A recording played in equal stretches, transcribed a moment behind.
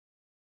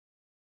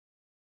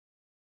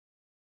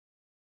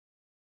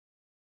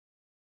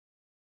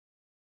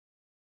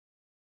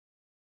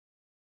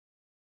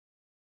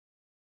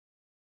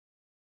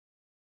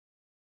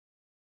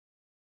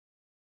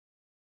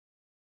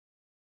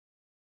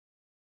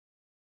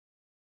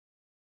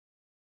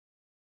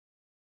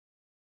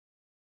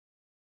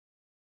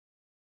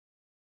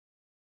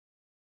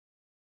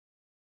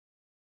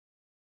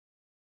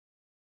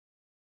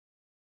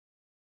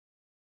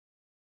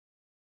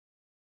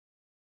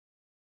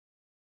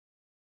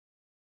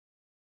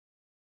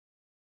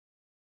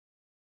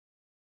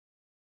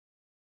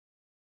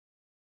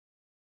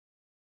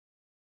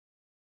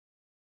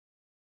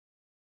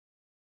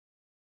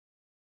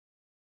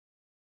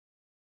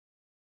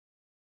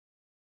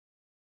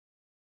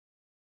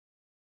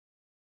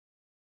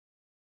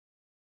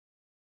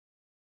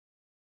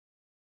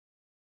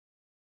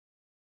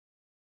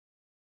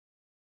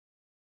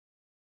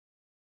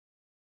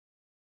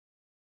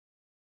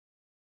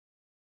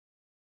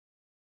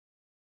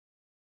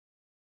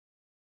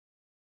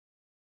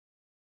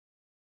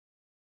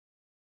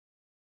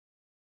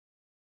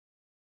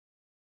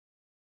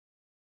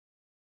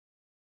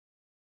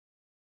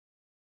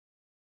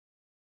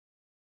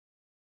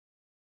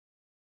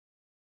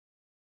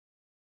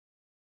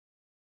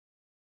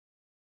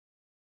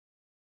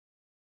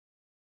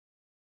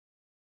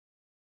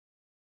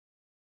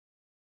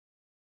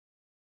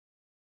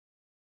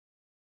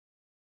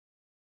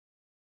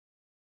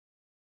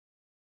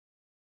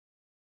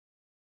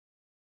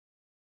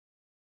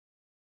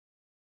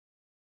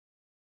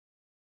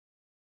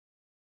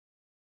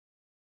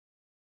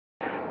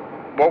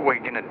what we're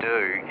going to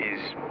do is,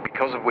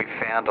 because we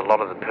found a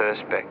lot of the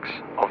perspex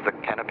of the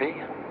canopy,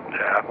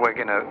 we're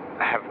going to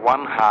have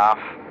one half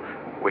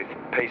with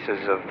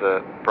pieces of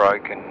the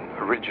broken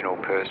original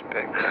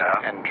perspex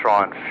and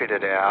try and fit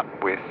it out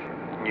with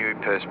new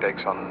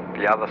perspex on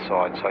the other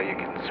side, so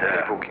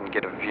people can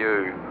get a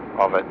view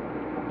of it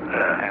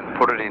and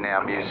put it in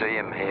our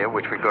museum here,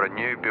 which we've got a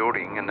new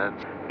building, and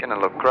it's going to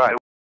look great.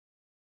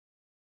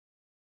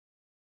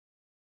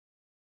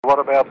 What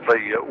about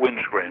the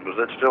windscreen? Was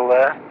it still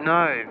there?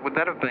 No, would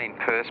that have been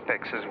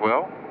perspex as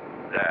well?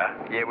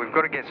 Yeah, we've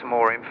got to get some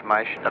more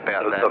information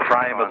about that. The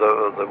frame of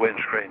the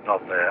windscreen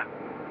not there?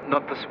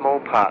 Not the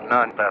small part,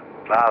 no. That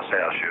glass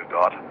house you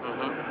got,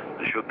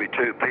 there should be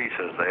two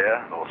pieces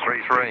there, or three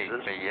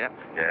pieces. Yeah.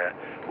 Yeah,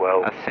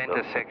 well... A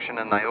centre section,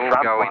 and they all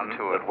go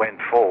into it.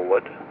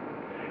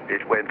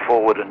 It went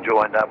forward and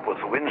joined up with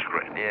the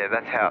windscreen. Yeah,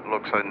 that's how it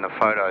looks in the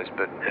photos,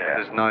 but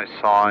there's no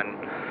sign.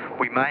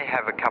 We may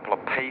have a couple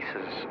of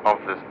pieces of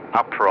the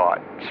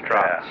upright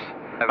struts.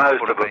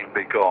 Most of it would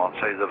be gone.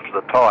 See,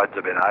 the tides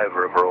have been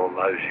over for all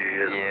those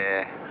years.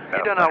 Yeah.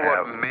 You don't know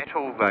what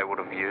metal they would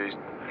have used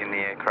in the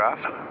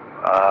aircraft?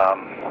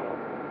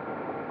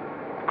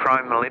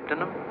 Chrome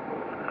molybdenum?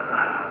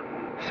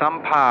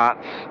 Some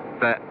parts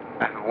that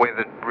have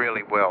weathered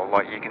really well,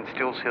 like you can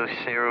still see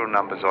serial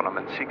numbers on them,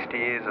 and 60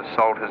 years of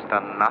salt has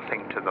done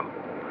nothing to them.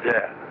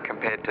 Yeah.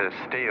 Compared to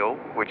steel,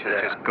 which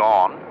is just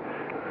gone.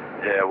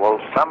 Yeah, well,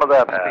 some of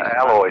that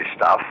alloy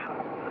stuff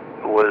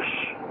was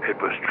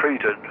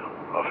treated,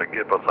 I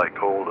forget what they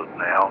called it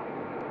now,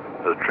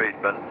 the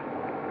treatment,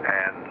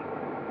 and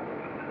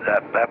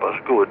that was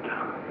good,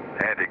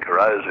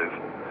 anti-corrosive.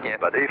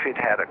 Yep. But if it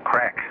had a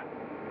crack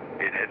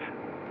in it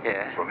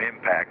from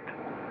impact,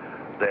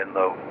 then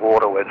the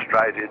water went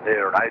straight in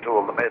there and ate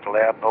all the metal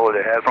out, and all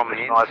you have from is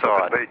the nice inside.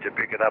 on the beach, you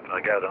pick it up and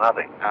it go to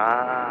nothing.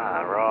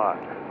 Ah, right.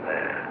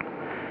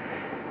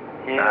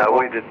 Yeah, no,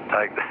 we didn't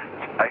take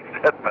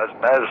that much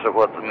notice of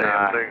what the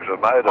damn things were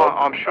made of.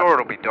 I'm sure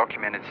it'll be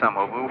documented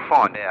somewhere. We'll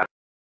find out.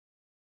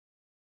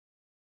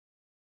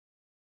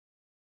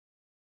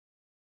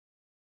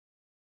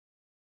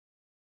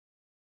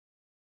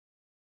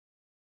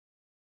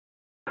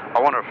 I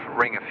want to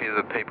ring a few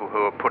of the people who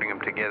are putting them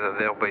together.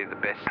 They'll be the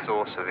best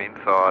source of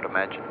info, I'd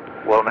imagine.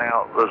 Well,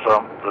 now, there's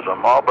a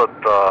mob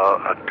at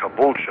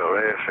Caboolture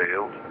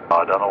Airfield.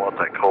 I don't know what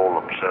they call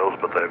themselves,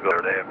 but they've got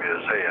an air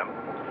museum.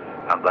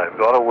 And they've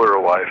got a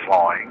Wirraway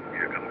flying.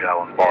 You can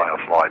go and buy a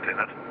flight in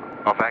it.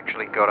 I've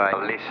actually got a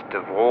list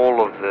of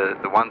all of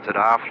the ones that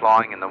are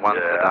flying and the ones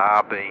that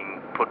are being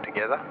put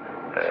together.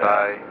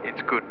 So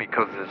it's good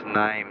because there's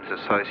names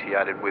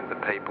associated with the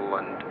people,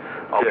 and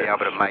I'll be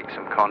able to make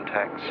some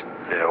contacts.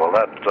 Yeah, well,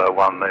 that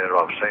one there,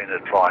 I've seen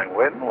it flying.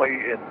 When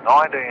in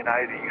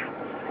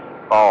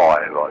 1985,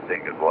 I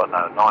think it was,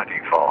 no,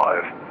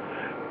 95,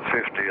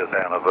 50th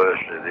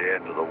anniversary of the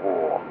end of the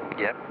war.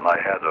 Yep. They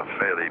had a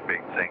fairly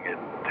big thing in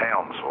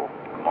Townsville.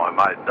 My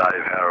mate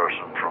Dave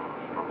Harrison from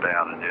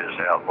down in New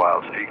South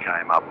Wales, he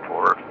came up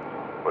for it.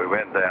 We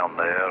went down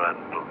there, and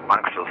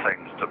amongst the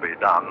things to be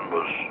done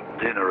was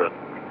dinner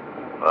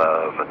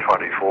for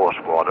 24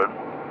 Squadron.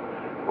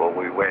 Well,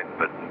 we went,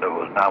 but there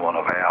was no one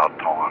of our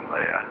time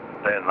there.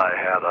 Then they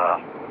had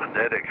a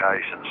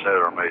dedication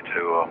ceremony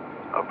to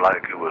a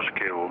bloke who was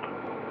killed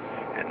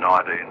in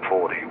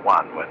 1941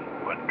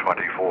 when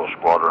 24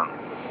 Squadron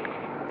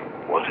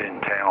was in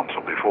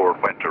Townsville before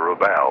it went to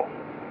Rabaul.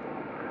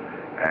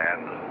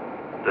 And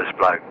this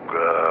bloke,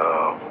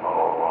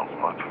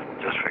 I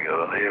just figured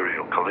an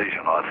aerial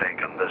collision, I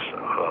think, and this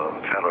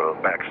fellow,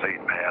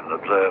 backseat man,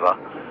 observer,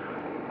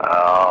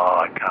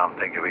 I can't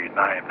think of his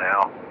name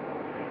now,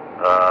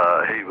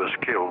 he was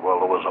killed. Well,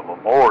 there was a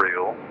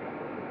memorial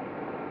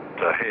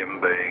to him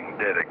being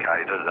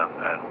dedicated,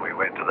 and we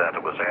went to that.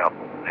 It was out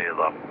near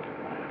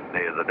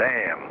the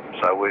dam.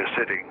 So we're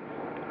sitting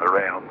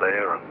around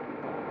there, and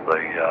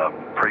the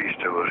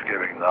priest who was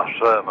giving the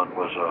sermon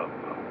was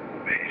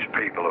his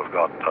people have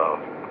got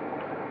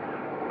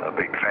a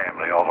big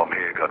family of them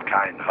here, got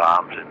cane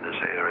farms in this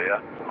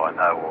area. I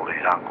know all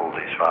his uncles,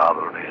 his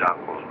father and his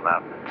uncles and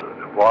that.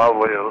 While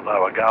they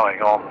were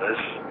going on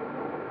this,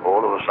 all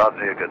of a sudden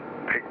you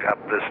picked up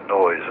this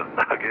noise, and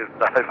I gave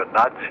Dave a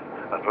nudge,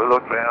 and we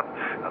looked round,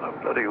 and a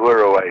bloody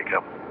Wirraway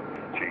come.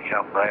 She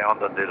come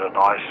round and did a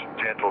nice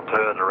gentle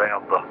turn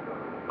around the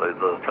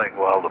thing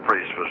while the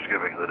priest was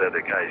giving the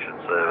dedication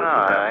service,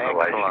 and that's the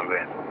way she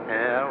went.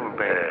 Yeah, that would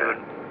be good.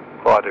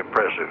 Quite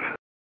impressive.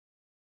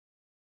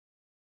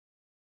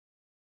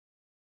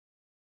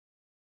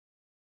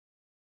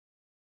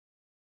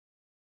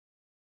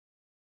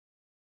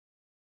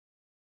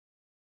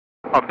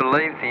 I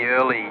believe the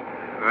early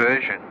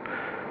version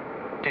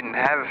didn't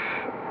have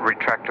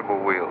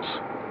retractable wheels.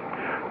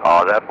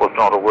 Oh, that was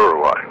not a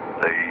Wirraway.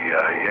 The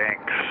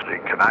Yanks, the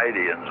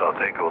Canadians, I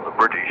think, or the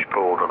British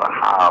called it a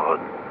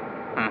Harvard.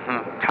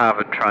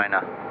 Harvard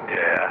trainer.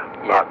 Yeah,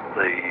 but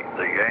the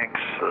Yanks,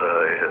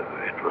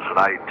 it was an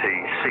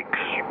AT-6,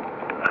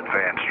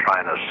 Advanced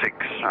Trainer 6.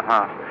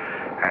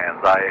 And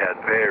they had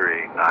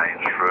varying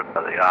names for it.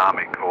 The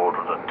Army called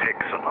it a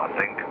Texan, I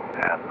think.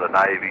 and the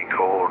Navy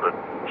called it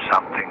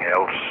something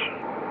else.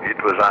 It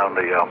was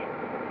only a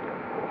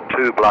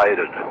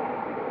two-bladed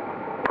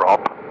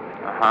prop,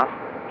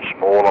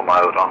 smaller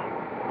motor,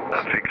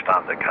 fixed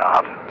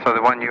undercart. So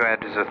the one you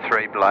had is a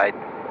three-blade?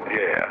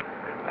 Yeah,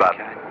 but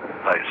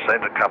they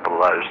sent a couple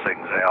of those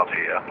things out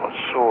here. I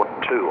saw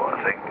two,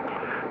 I think,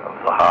 of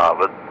the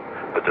Harvard,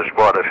 but there's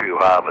quite a few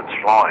Harvards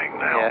flying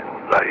now. Yeah.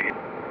 They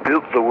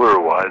built the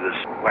Wirraway, this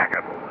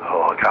Wackett,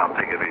 I can't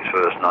think of his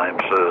first name,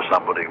 Sir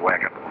somebody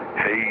Wackett.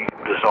 He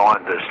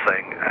designed this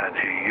thing and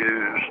he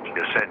used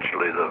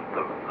essentially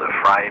the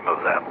frame of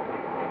that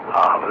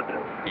Harvard.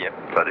 Yep.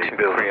 But he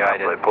built it up.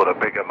 They put a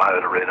bigger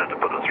motor in it to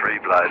put a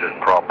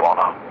three-bladed prop on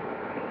it,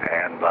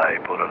 and they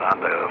put it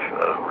under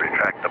a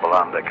retractable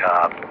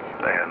undercart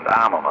and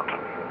armament.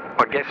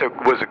 I guess it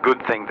was a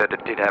good thing that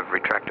it did have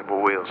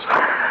retractable wheels.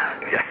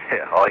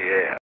 Yeah, oh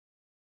yeah.